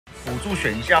辅助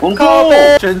选一下。辅助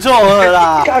选错了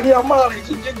啦！干掉骂你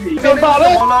今天你变爆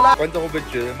了！观众会不会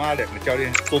觉得妈两个教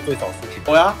练做最少事情？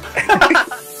我呀。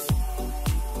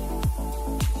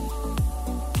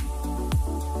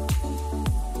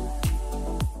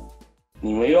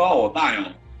你们又要我带哦？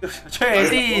确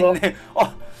定哦。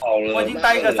好了，我已经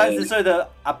带一个30岁的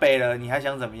阿北了，你还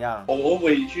想怎么样？我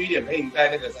委屈一点陪你带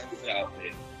那个30岁阿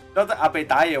北。不要在阿北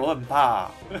打野，我很怕。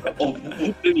我不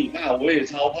是你怕，我也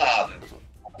超怕的。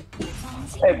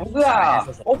哎，不是啊，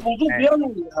我辅助不要你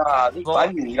啊，你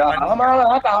烦你啦！他妈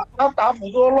的，他打辅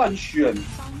助乱选。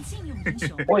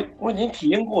我已经体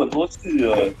验过很多次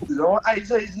了，然后爱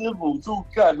翠丝辅助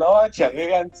干，然后他抢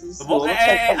黑暗之手。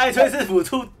爱翠丝辅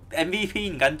助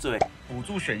MVP， 你敢嘴？辅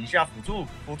助选一下，辅助。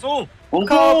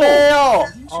靠背哦，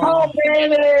靠背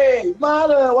嘞！妈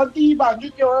的，玩第一把就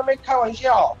给我那边开玩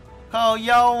笑。靠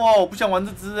腰哦，我不想玩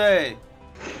这只哎，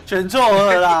选错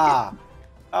了啦！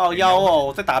靠腰哦，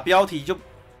我在打标题就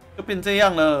变这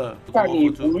样了。那你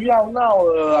不要闹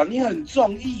了啦，你很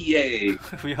中意耶！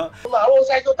不要，马洛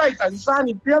塞都带斩杀，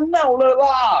你不要闹了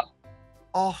啦！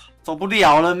哦，走不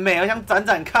了了没？我想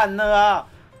斩看了啊！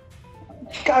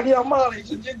干掉骂你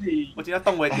陈建体！我今天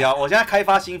动微调，我现在开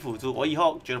发新辅助，我以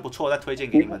后觉得不错再推荐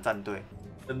给你们战队。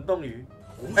冷冻鱼，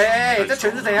这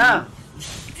拳是怎样？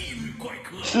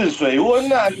试水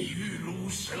温啊！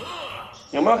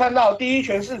有没有看到第一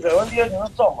拳试水温，第二拳就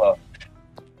中了？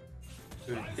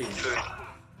对。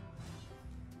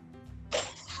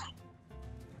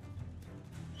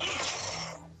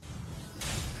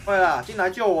快啦，进来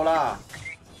救我啦！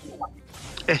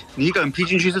你一个人劈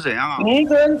进去是怎样啊？你一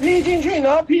个人劈进去，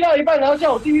然后劈到一半，然后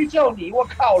叫我进去救你，我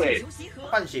靠嘞！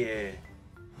半血，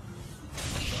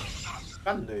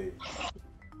干嘞！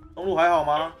中路还好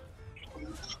吗？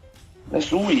那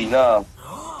输赢啊！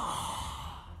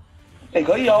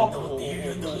可以哦。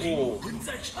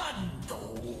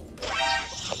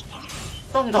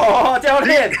动头教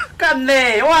练，干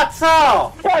嘞！我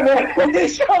操！干嘞！你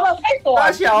笑得太短。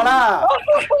打小啦！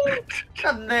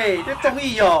干嘞！这综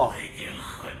艺哦。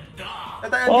要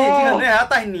带 NP 已经很累，还要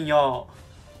带你哦。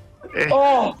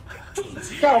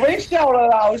干我被笑了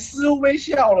啦！我失误被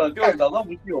笑了，干早都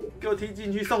不救。给我踢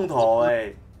进去送头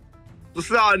不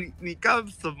是啊，你干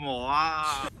什么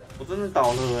啊？我真的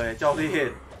倒了教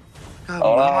练。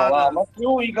好了，我们失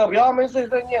误一个，不要那边碎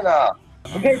碎念了。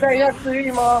你可以带一下治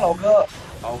愈吗，老哥？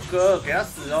老哥，给他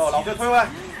死哦！老哥推回来，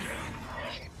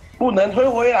不能推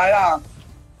回来啦！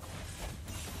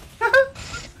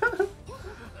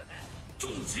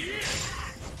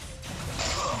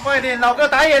快点，老哥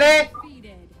打野嘞！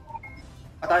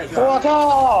打野去了！我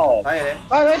操！打野嘞！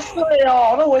还没睡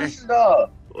哦，那稳死的。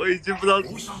我已经不知道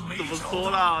怎么说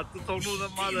啦，这中路他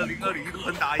妈的0201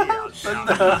喷打野啊！真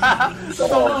的啊，中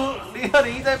路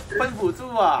0201在喷辅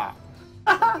助啊！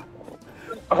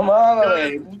他妈的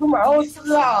嘞，辅助马后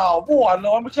斯啊，我不玩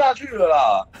了，玩不下去了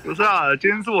啦。不是啊，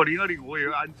今天是我0205，我也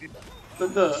会安静。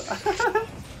真的，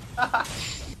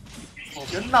我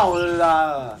别闹了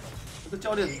啦！这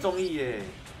教练很中意耶。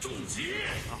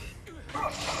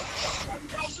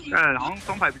好像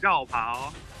双排比较好爬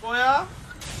哦。对啊。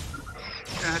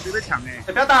还别被抢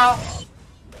不要打哦！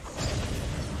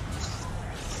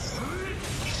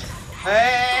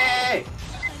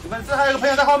你们这还有个朋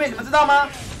友在后面，你们知道吗？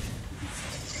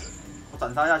我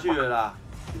斩杀下去了啦，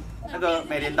那个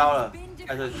没镰刀了，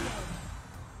艾翠丝。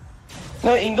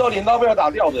那银豆镰刀被我打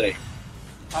掉的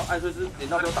好，艾翠丝镰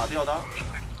刀被我打掉的，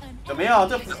有没有？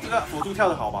这个辅助跳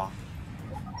得好吧？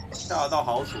跳得到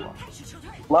好处啊！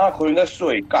妈，奎云在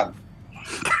睡干。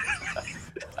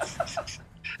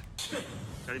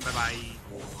小林拜拜。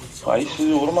白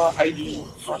痴，我他妈 ID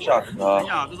吓死他！哎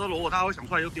呀，这时候如果他会想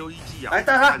出来又丢1技啊！来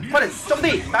带他，快点，兄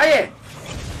弟打野！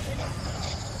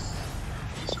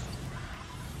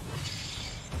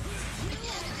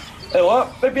我要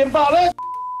被鞭爆了！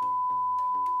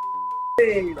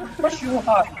他妈凶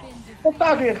啊！这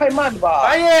大绝也太慢了吧！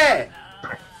打野！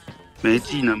没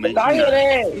技能，没打野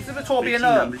嘞！你是不是错边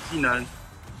了？没技能。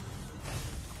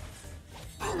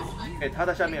他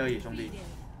在下面而已，兄弟。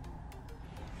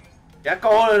给他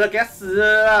勾了，给他死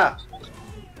了啦！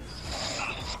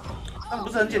那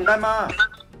不是很简单吗？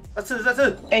再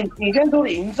刺！你先出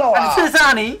营咒啊！你刺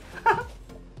杀你！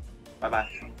拜拜。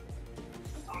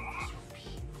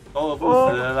周尔不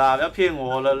死了啦，不要骗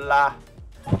我了啦！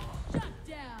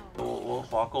我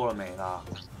滑够了没啦？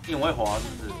因为我会滑是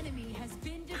不是？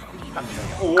看你的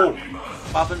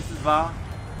8分48，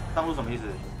上路什么意思？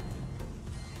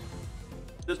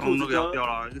这兔子哥掉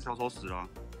了，一个小手死了。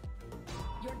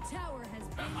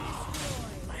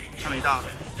他没大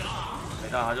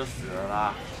他就死了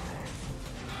啦，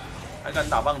还敢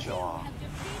打棒球啊？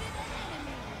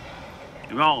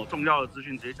有没有重要的资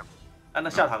讯直接讲？那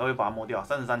下塔可不可以把它摸掉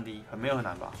？33D 没有很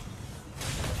难吧？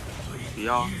不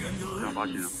要，不想发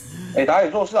现了。哎，打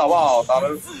点做事好不好？打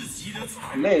得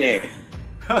很累嘞，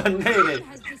很累嘞。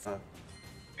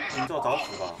营造找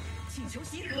死吧！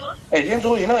哎，先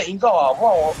处理那个营造啊，不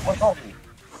然我痛苦。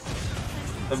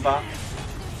分发，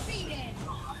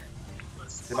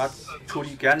先把处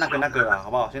理给他那个啦，好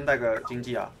不好？先带个经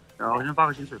济啊。然后先发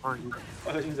个薪水，发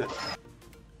个薪水。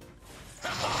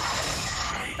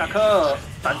下课，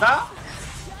斩杀。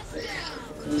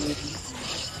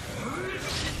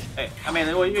哎，他没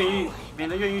人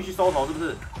愿意去收头，是不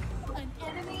是？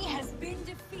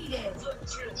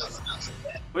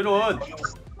回轮。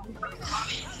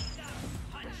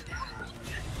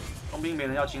冬兵没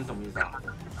人要清什么意思啊？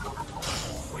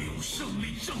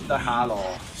在哈喽，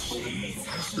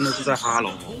真的是在哈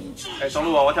喽。哎，中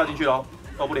路啊，我要跳进去喽，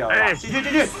受不了了。哎，进去！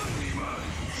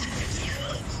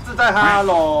是在哈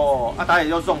喽，啊，打野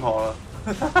就中头了。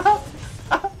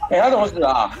哎，他怎么死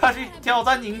啊？他去挑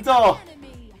战营咒。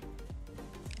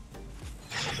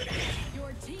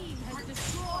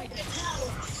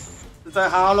是在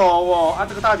哈喽哦，啊，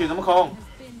这个大卷怎么空？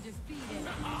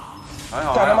还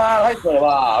好。干他妈太扯了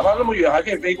吧！他那么远还可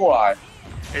以飞过来。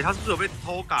哎，他是不是有被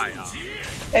偷改啊？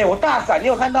哎，我大闪，你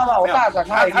有看到吗？我大闪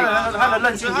他的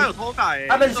韧性，他有偷改，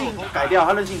他韧性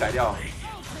改掉，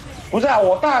不是啊，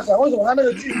我大闪为什么他那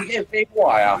个距离可以飞过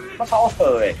来啊？他超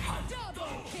扯哎！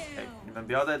哎，你们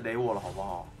不要再雷我了好不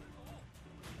好？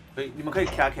你们可以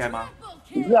开吗？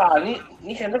不是啊，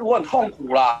你选这个我很痛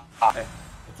苦啦。哎，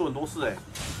做很多事哎，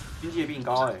经济也比你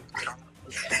高哎。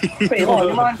废话，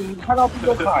他妈你看到不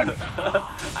就砍？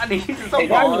啊，你一直中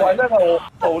头。你玩这个我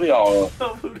受不了了，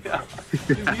受不了！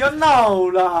你不要闹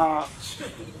啦！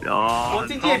我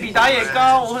经济也比打野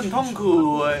高，我很痛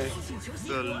苦哎。你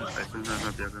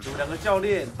们两个教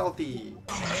练到底？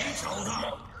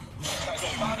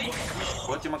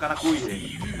我今晚跟他故意的。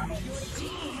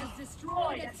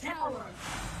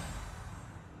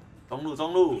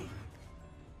中路，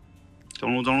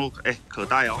哎，可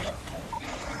带哦。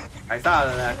海大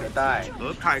人来可带。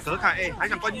可凯，哎，还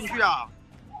想关进去啊？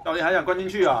教练还想关进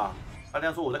去啊？他这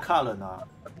样说我在看人啊。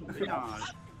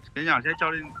跟你讲，现在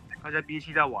教练他现在憋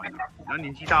气在玩啊，然后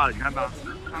年纪大了，你看吧，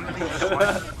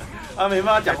他没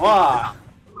办法讲话，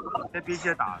现在憋气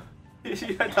在打。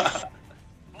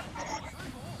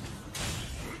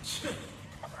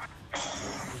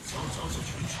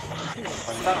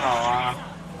晚上好啊，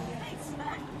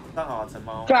陈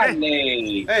猫。干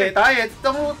嘞！哎，打野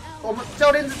中路，我们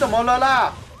教练是怎么了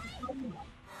啦？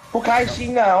不开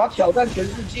心啊！我要挑战全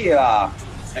世界啦！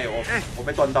哎，我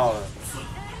被断到了。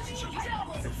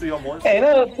哎，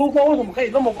那个出风为什么可以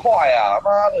那么快啊？妈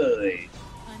的哎！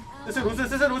这是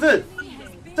如此，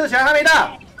这起来还没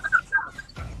到。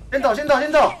先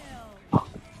走。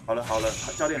好了，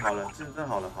教练好了，真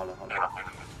好了。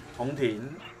重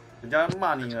停，人家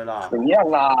骂你了啦。怎样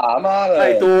啦？妈的！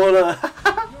太多了。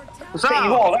废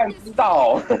话，我让你知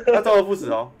道。他周而复始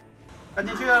哦，赶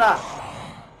进去了啦。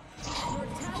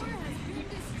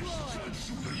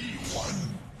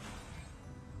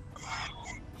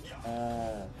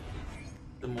哦，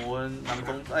这摩恩囊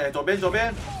中，哎，左边。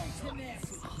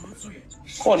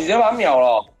哇，你直接把他秒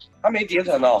了，他没叠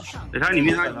成哦。哎，他里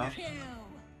面他。你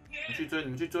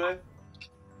们去追。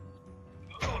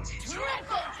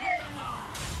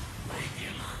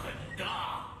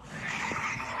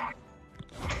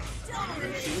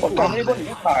我刚那波你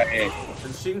去踩哎，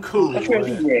很辛苦。他确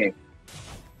定哎。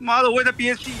妈的，我也在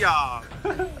憋气呀。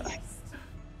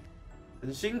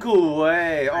很辛苦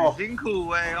哎，哦。辛苦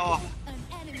哎哦。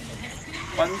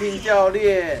环境教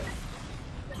练。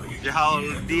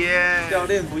教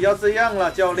练不要这样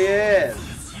了，教练。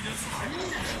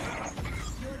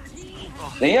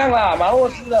怎样啦？马洛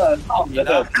斯的闹你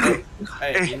的。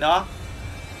哎，赢了。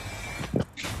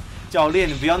教练，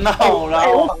你不要闹了，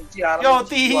要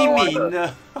第一名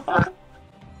了。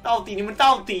你们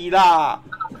到底啦？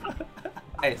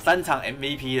哎，3场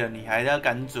MVP 了，你还要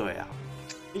敢嘴啊？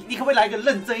你可不可以来一个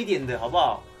认真一点的，好不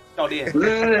好？教练，不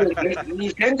是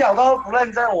你前脚都不认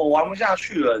真，我玩不下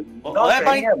去了。我在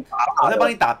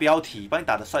帮你打标题，帮你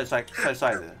打的帅的，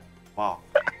好不好？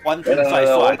关注帅。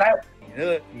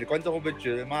你的观众会不会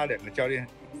觉得妈2个教练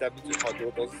在不嘴炮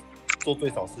都是做最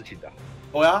少事情的？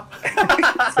我呀，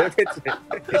谁被嘴？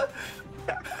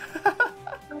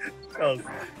笑死！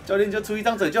教练就出一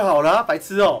张嘴就好了，白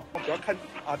痴哦。不要看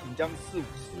阿平这样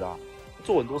40-50啊，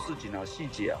做很多事情啊，细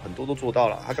节啊，很多都做到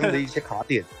了。他刚才一些卡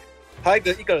点，他一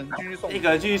个人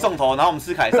继续送头，然后我们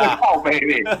吃凯撒。对啊。我不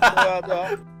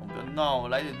要闹，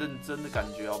来点认真的感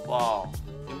觉好不好？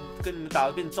跟你们打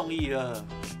得变综艺了。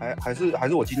还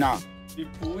是我金娜。你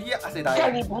不要，谁打？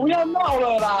干你不要闹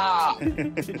了啦！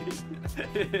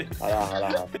好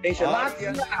了，哎，选拉兹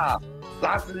啊！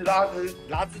拉兹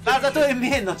拉在对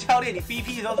面哦，教练，你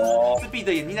BP 的时候是闭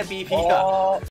着眼睛在 BP 啊。